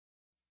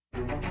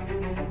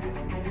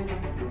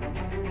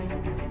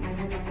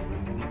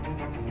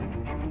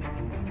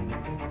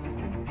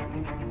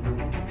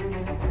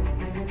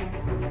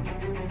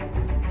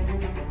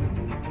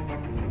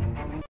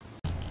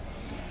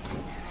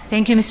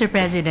Thank you, Mr.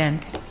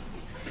 President.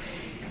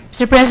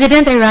 Mr.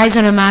 President, I rise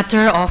on a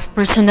matter of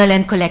personal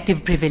and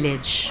collective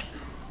privilege.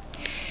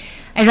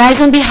 I rise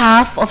on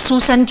behalf of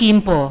Susan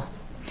Quimpo,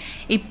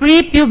 a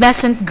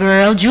prepubescent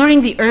girl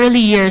during the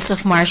early years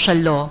of martial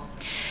law,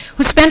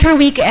 who spent her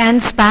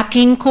weekends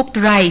packing cooked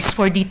rice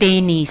for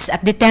detainees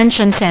at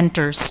detention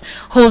centers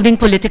holding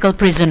political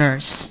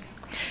prisoners.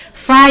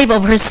 5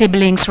 of her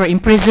siblings were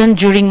imprisoned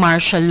during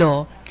martial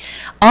law,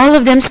 all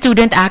of them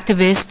student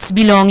activists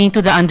belonging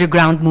to the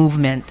underground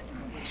movement.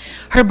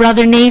 Her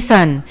brother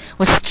Nathan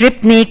was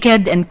stripped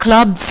naked and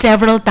clubbed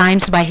several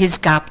times by his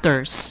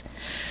captors.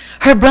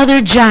 Her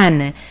brother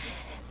Jan,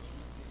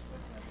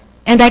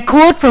 and I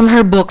quote from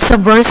her book,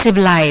 Subversive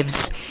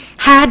Lives,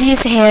 had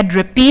his head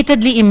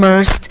repeatedly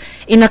immersed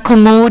in a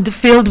commode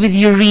filled with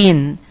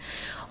urine.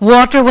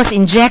 Water was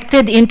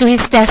injected into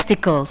his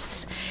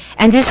testicles,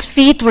 and his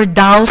feet were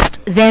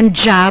doused, then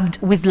jabbed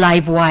with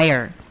live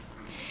wire.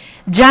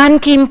 Jan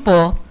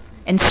Quimpo,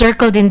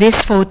 encircled in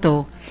this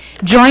photo,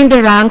 joined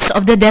the ranks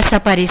of the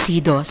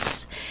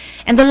desaparecidos.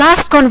 And the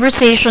last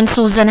conversation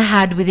Susan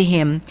had with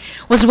him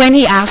was when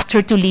he asked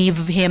her to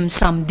leave him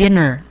some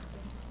dinner.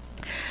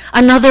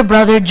 Another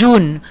brother,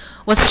 June,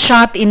 was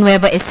shot in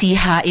Nueva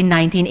Ecija in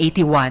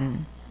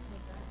 1981.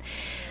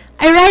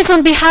 I rise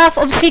on behalf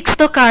of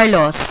Sixto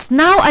Carlos,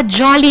 now a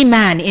jolly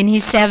man in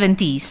his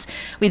 70s,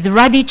 with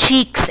ruddy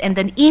cheeks and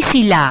an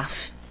easy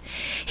laugh.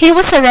 He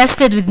was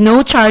arrested with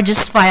no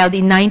charges filed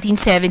in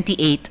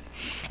 1978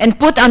 and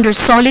put under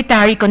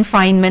solitary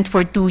confinement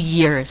for 2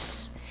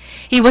 years.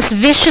 He was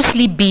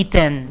viciously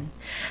beaten,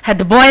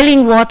 had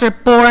boiling water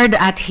poured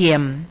at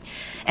him,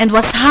 and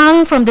was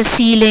hung from the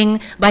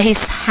ceiling by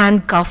his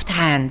handcuffed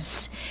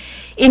hands.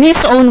 In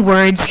his own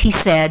words, he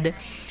said,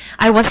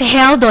 "I was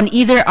held on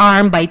either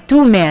arm by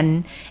 2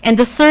 men, and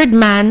the 3rd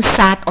man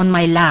sat on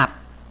my lap.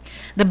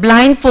 The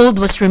blindfold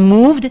was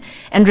removed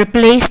and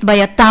replaced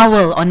by a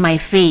towel on my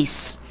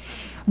face.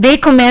 They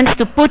commenced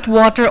to put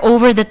water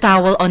over the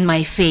towel on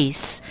my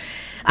face.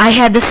 I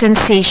had the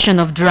sensation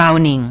of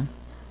drowning."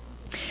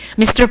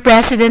 Mr.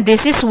 President,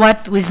 this is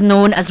what was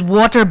known as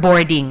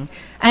waterboarding,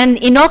 an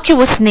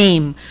innocuous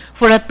name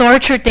for a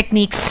torture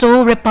technique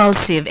so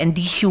repulsive and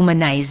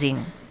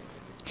dehumanizing.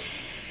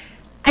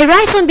 I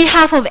rise on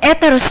behalf of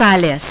Eta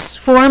Rosales,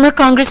 former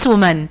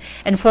Congresswoman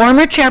and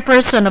former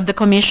chairperson of the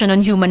Commission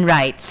on Human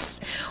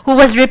Rights, who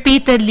was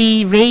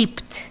repeatedly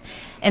raped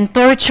and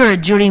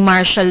tortured during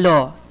martial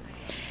law.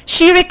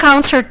 She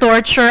recounts her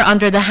torture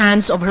under the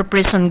hands of her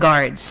prison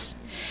guards.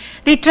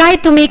 "They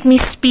tried to make me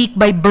speak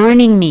by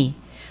burning me,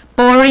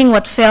 pouring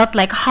what felt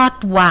like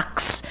hot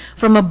wax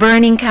from a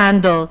burning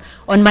candle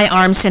on my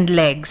arms and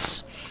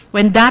legs.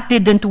 When that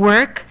didn't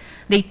work,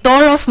 they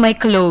tore off my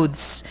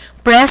clothes,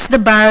 pressed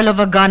the barrel of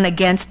a gun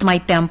against my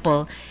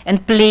temple,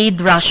 and played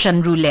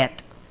Russian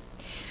roulette."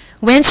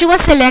 When she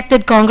was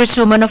elected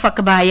Congresswoman of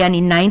Akbayan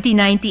in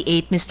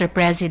 1998, Mr.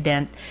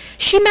 President,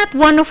 she met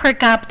one of her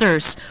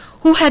captors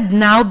who had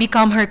now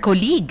become her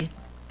colleague.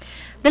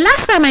 "The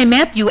last time I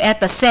met you,"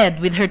 Eta said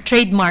with her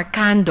trademark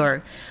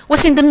candor,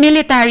 "was in the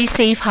military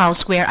safe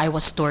house where I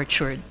was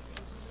tortured."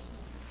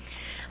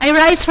 I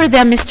rise for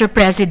them, Mr.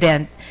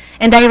 President,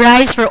 and I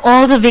rise for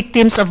all the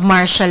victims of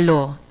martial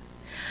law.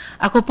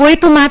 Ako po'y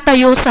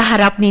tumatayo sa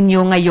harap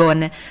ninyo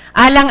ngayon,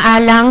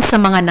 alang-alang sa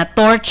mga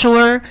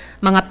na-torture,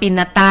 mga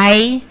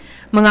pinatay,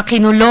 mga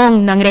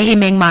kinulong ng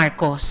rehimeng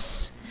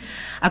Marcos.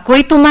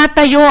 Ako'y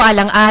tumatayo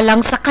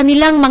alang-alang sa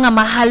kanilang mga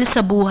mahal sa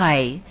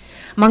buhay,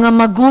 mga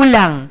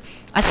magulang,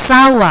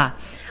 asawa,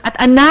 at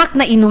anak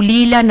na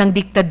inulila ng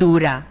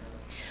diktadura.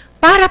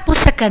 Para po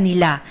sa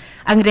kanila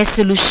ang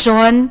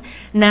resolusyon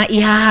na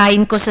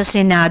ihahain ko sa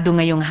Senado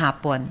ngayong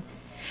hapon.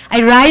 I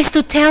rise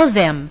to tell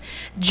them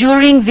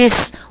during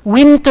this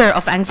winter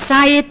of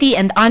anxiety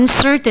and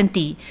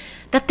uncertainty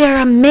that there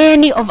are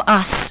many of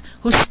us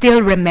who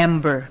still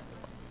remember.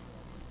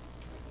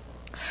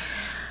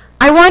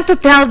 I want to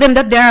tell them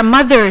that there are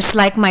mothers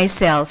like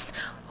myself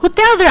who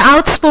tell their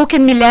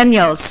outspoken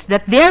millennials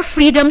that their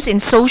freedoms in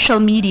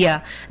social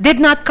media did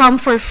not come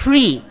for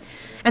free,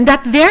 and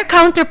that their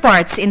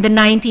counterparts in the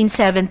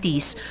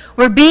 1970s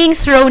were being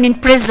thrown in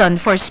prison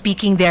for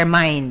speaking their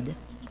mind.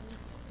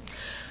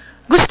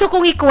 Gusto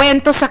kong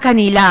ikwento sa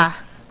kanila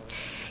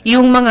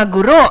yung mga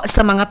guro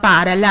sa mga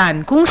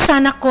paaralan kung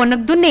saan ako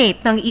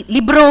nag-donate ng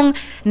librong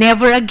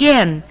Never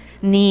Again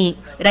ni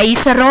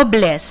Risa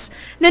Robles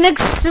na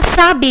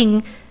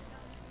nagsasabing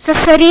sa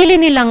sarili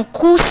nilang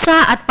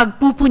kusa at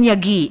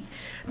pagpupunyagi,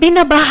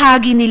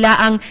 binabahagi nila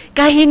ang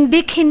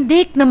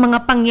kahindik-hindik na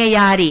mga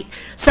pangyayari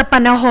sa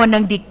panahon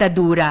ng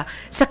diktadura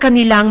sa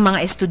kanilang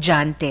mga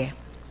estudyante.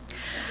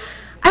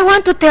 I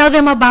want to tell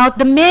them about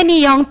the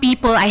many young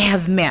people I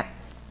have met,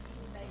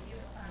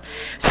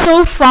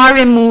 so far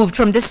removed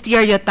from the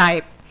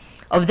stereotype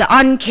of the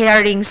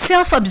uncaring,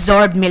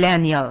 self-absorbed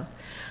millennial,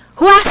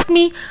 who ask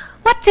me,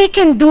 what they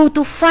can do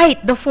to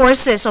fight the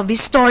forces of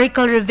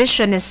historical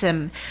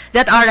revisionism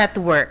that are at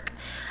work,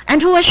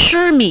 and who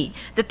assure me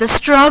that the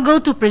struggle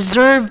to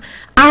preserve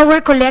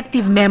our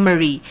collective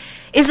memory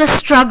is a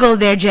struggle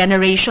their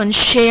generation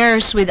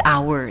shares with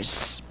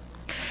ours.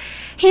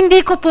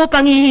 Hindi ko po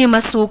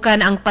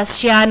panghihimasukan ang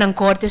pasya ng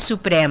Korte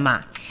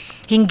Suprema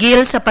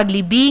hinggil sa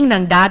paglibing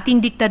ng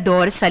dating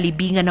diktador sa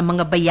libingan ng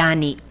mga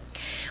bayani.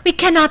 We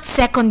cannot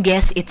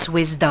second-guess its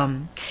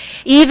wisdom,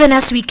 even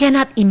as we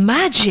cannot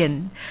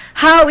imagine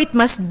how it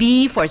must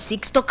be for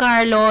Sixto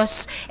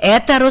Carlos,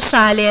 Eta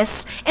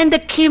Rosales, and the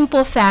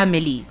Quimpo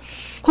family,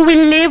 who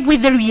will live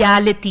with the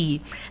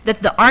reality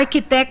that the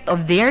architect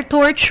of their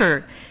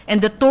torture and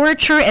the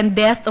torture and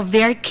death of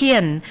their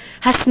kin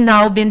has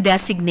now been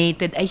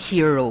designated a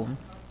hero.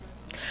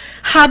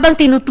 Habang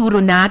tinuturo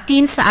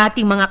natin sa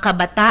ating mga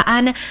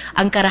kabataan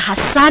ang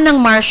karahasan ng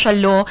martial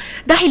law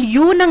dahil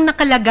yun ang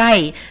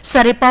nakalagay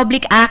sa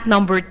Republic Act No.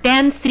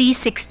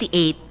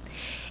 10368,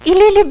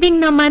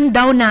 ililibing naman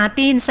daw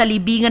natin sa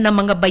libingan ng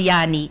mga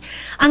bayani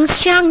ang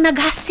siyang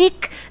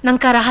naghasik ng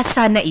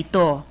karahasan na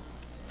ito.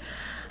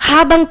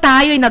 Habang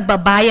tayo'y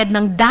nagbabayad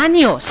ng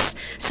danyos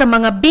sa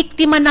mga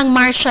biktima ng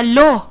martial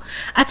law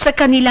at sa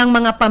kanilang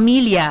mga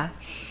pamilya,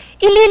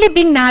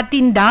 ililibing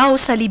natin daw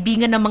sa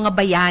libingan ng mga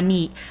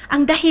bayani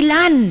ang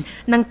dahilan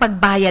ng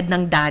pagbayad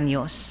ng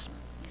danyos.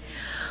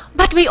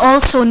 But we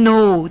also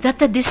know that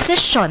the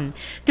decision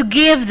to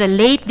give the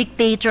late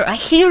dictator a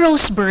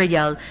hero's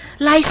burial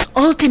lies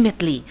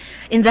ultimately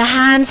in the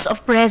hands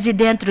of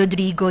President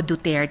Rodrigo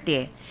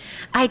Duterte.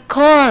 I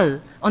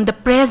call on the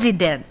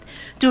President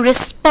to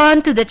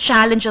respond to the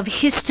challenge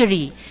of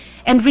history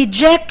and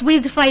reject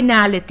with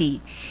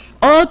finality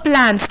all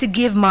plans to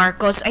give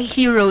Marcos a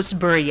hero's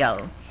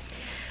burial.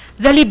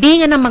 The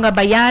libingan ng mga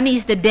bayani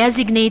is the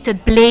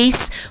designated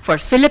place for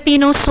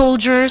Filipino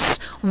soldiers,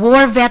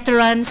 war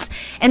veterans,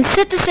 and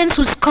citizens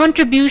whose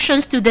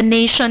contributions to the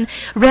nation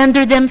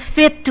render them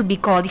fit to be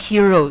called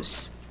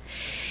heroes.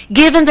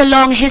 Given the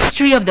long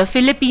history of the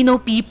Filipino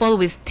people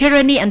with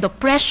tyranny and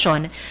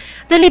oppression,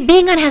 the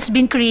libingan has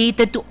been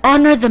created to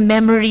honor the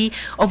memory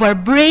of our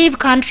brave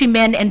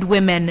countrymen and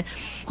women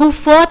who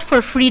fought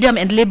for freedom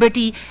and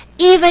liberty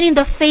even in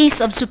the face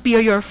of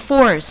superior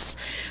force,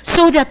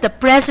 so that the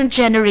present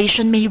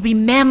generation may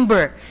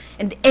remember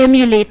and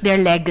emulate their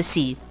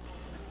legacy.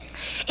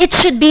 It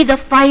should be the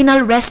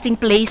final resting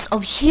place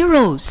of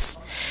heroes,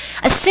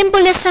 a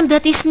symbolism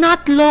that is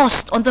not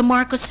lost on the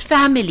Marcos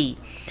family,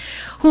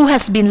 who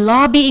has been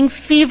lobbying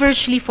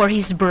feverishly for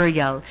his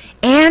burial,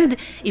 and,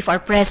 if our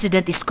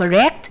president is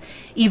correct,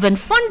 even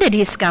funded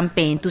his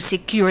campaign to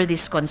secure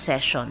this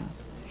concession.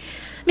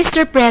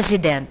 Mr.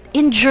 President,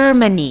 in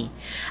Germany,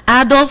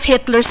 Adolf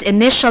Hitler's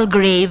initial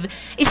grave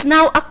is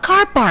now a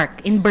car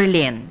park in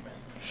Berlin.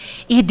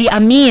 Idi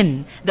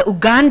Amin, the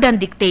Ugandan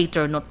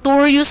dictator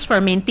notorious for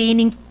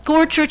maintaining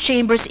torture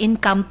chambers in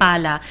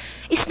Kampala,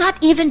 is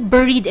not even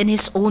buried in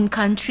his own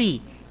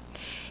country.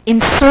 In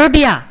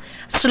Serbia,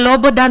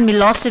 Slobodan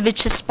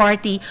Milosevic's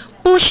party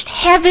pushed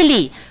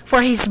heavily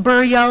for his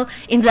burial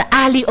in the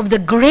Alley of the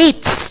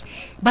Greats,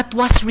 but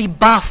was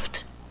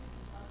rebuffed.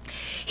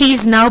 He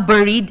is now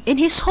buried in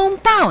his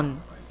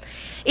hometown.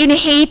 In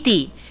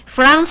Haiti,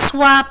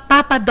 Francois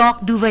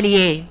Papadoc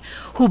Duvalier,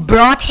 who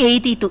brought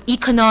Haiti to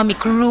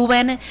economic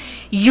ruin,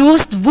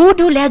 used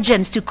voodoo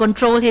legends to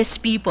control his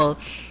people,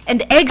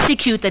 and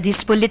executed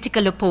his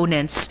political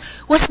opponents,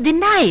 was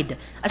denied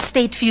a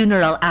state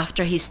funeral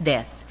after his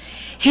death.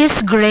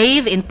 His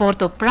grave in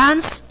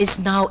Port-au-Prince is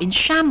now in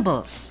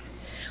shambles.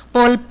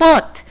 Pol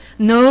Pot,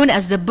 known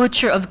as the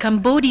Butcher of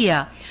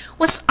Cambodia,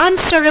 was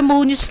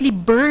unceremoniously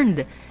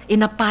burned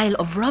in a pile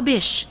of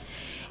rubbish.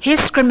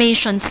 His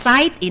cremation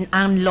site in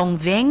An Long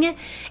Veng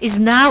is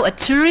now a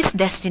tourist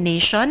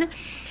destination,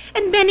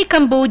 and many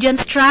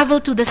Cambodians travel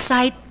to the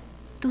site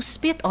to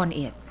spit on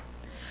it.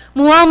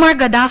 Muammar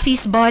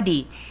Gaddafi's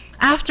body,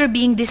 after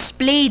being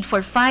displayed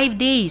for 5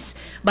 days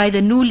by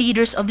the new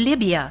leaders of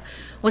Libya,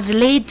 was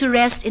laid to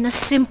rest in a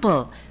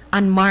simple,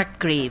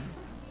 unmarked grave.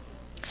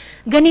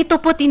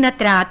 Ganito po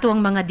tinatrato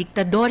ang mga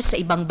diktador sa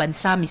ibang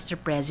bansa, Mr.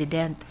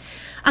 President.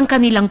 Ang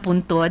kanilang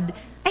puntod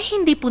ay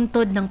hindi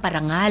puntod ng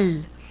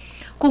parangal.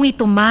 Kung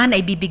ito man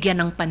ay bibigyan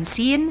ng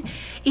pansin,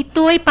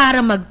 ito ay para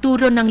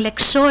magturo ng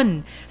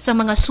leksyon sa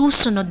mga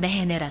susunod na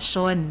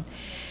henerasyon.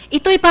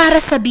 Ito ay para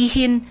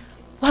sabihin,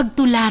 huwag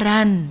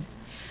tularan.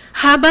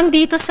 Habang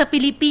dito sa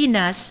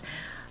Pilipinas,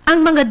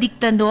 ang mga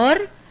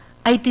diktador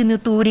ay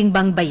tinuturing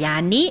bang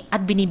bayani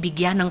at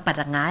binibigyan ng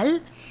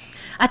parangal,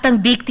 at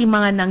ang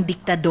biktima ng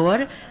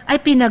diktador ay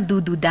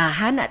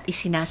pinagdududahan at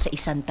isinasa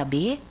isang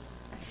tabi?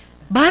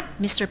 But,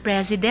 Mr.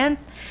 President,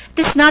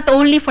 it is not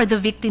only for the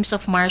victims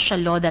of martial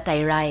law that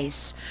I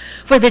rise,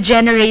 for the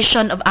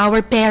generation of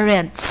our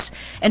parents,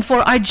 and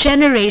for our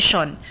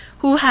generation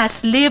who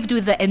has lived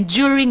with the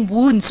enduring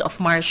wounds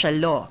of martial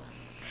law.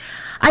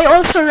 I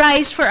also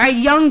rise for our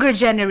younger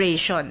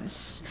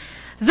generations,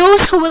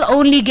 those who will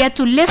only get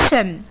to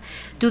listen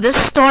to the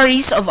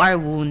stories of our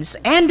wounds,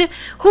 and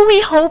who we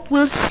hope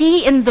will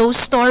see in those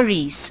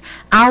stories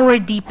our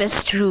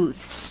deepest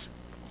truths.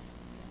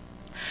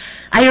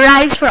 I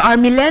rise for our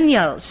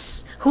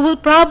millennials, who will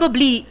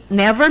probably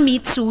never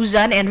meet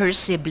Susan and her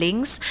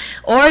siblings,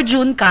 or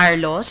June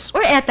Carlos,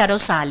 or Eta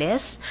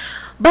Rosales,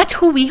 but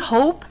who we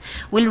hope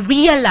will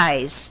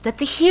realize that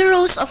the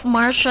heroes of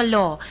martial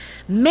law,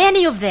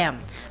 many of them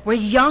were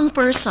young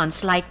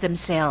persons like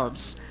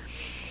themselves.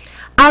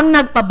 Ang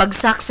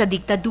nagpabagsak sa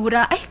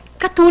diktadura ay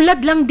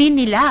katulad lang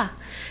din nila.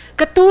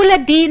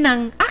 Katulad din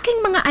ng aking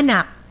mga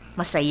anak,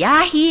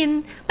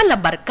 masayahin,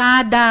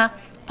 palabarkada,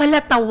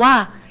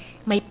 palatawa,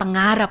 may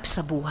pangarap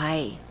sa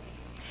buhay.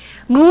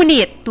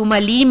 Ngunit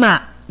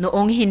tumalima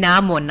noong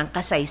hinamon ng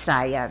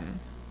kasaysayan.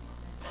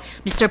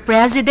 Mr.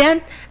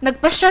 President,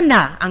 nagpasya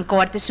na ang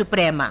Korte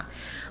Suprema,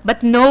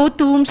 but no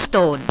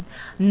tombstone,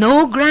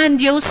 no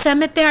grandiose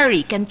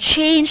cemetery can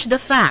change the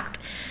fact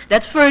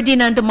that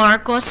Ferdinand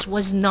Marcos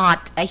was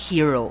not a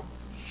hero.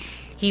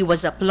 He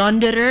was a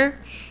plunderer,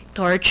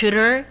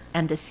 torturer,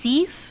 and a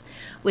thief,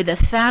 with a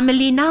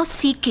family now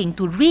seeking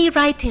to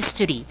rewrite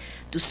history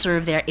to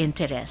serve their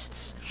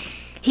interests.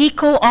 He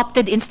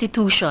co-opted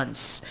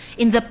institutions,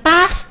 in the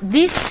past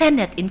this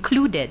Senate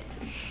included,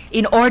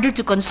 in order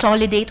to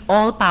consolidate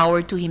all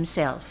power to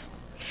himself.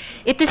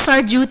 It is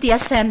our duty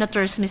as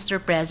senators,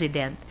 Mr.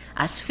 President,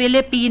 as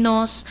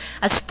Filipinos,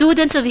 as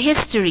students of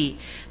history,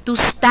 to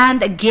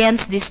stand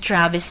against this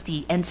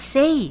travesty and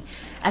say,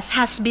 as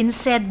has been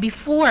said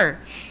before,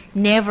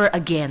 never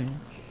again.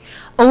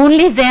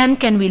 Only then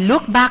can we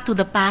look back to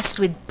the past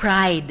with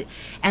pride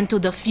and to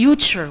the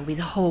future with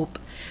hope.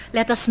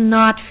 Let us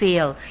not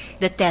fail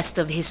the test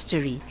of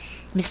history.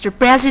 Mr.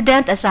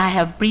 President, as I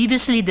have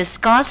previously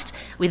discussed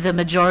with the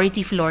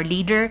Majority Floor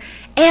Leader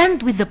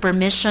and with the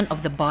permission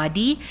of the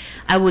body,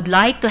 I would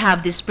like to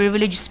have this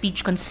privileged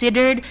speech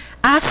considered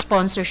as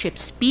sponsorship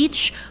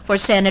speech for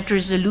Senate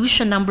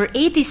Resolution number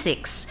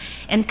 86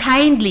 and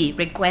kindly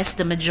request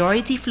the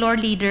Majority Floor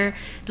Leader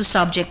to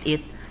subject it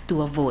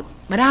to a vote.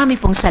 Marami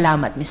pong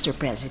salamat, Mr.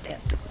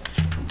 President.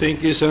 Thank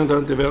you, Senator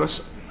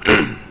Honteveros.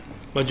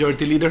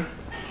 Majority Leader.